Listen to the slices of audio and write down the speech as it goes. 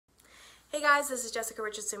Hey guys, this is Jessica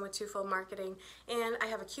Richardson with Twofold Marketing, and I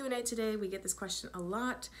have a Q&A today. We get this question a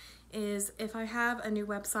lot, is if I have a new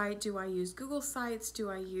website, do I use Google Sites, do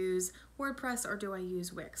I use WordPress, or do I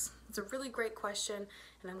use Wix? It's a really great question,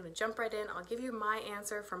 and I'm going to jump right in. I'll give you my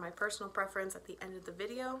answer for my personal preference at the end of the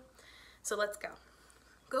video. So let's go.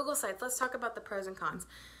 Google Sites, let's talk about the pros and cons.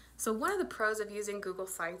 So one of the pros of using Google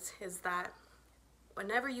Sites is that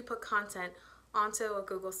whenever you put content onto a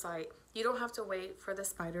Google site, you don't have to wait for the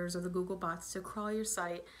spiders or the Google bots to crawl your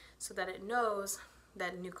site so that it knows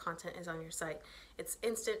that new content is on your site. It's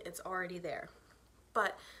instant, it's already there.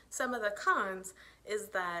 But some of the cons is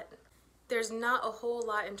that there's not a whole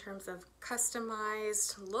lot in terms of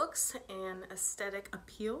customized looks and aesthetic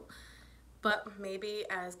appeal. But maybe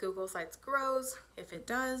as Google Sites grows, if it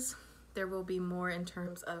does, there will be more in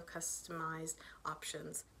terms of customized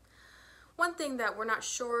options. One thing that we're not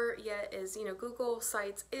sure yet is, Google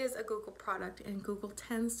Sites is a Google product, and Google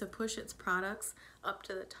tends to push its products up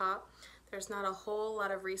to the top. There's not a whole lot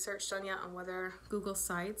of research done yet on whether Google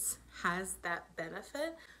Sites has that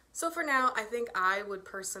benefit. So for now, I think I would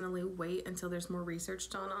personally wait until there's more research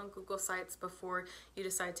done on Google Sites before you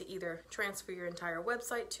decide to either transfer your entire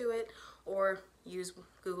website to it or use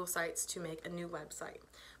Google Sites to make a new website.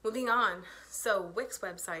 Moving on, so Wix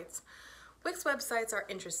websites. Wix websites are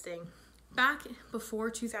interesting. Back before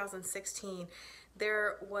 2016,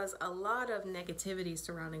 there was a lot of negativity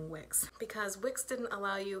surrounding Wix because Wix didn't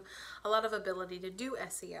allow you a lot of ability to do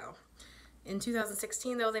SEO. In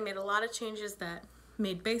 2016, though, they made a lot of changes that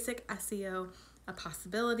made basic SEO a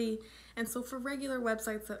possibility. And so for regular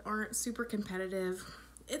websites that aren't super competitive,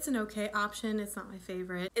 it's an okay option. It's not my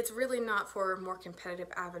favorite. It's really not for more competitive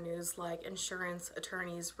avenues like insurance,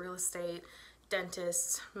 attorneys, real estate,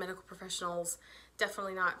 dentists, medical professionals.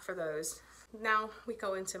 Definitely not for those. Now we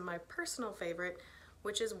go into my personal favorite,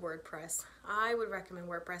 which is WordPress. I would recommend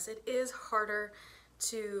WordPress. It is harder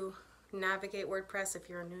to navigate WordPress if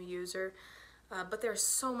you're a new user, but there's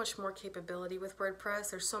so much more capability with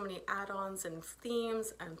WordPress. There's so many add-ons and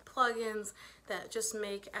themes and plugins that just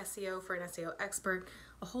make SEO for an SEO expert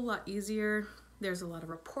a whole lot easier. There's a lot of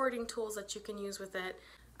reporting tools that you can use with it.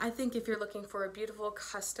 I think if you're looking for a beautiful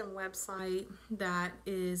custom website that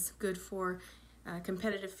is good for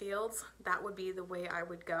competitive fields, that would be the way I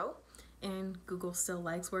would go. And Google still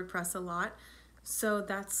likes WordPress a lot, so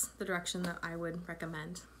that's the direction that I would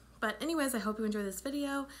recommend. But anyways, I hope you enjoyed this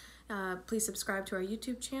video. Please subscribe to our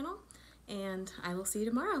YouTube channel, and I will see you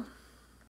tomorrow.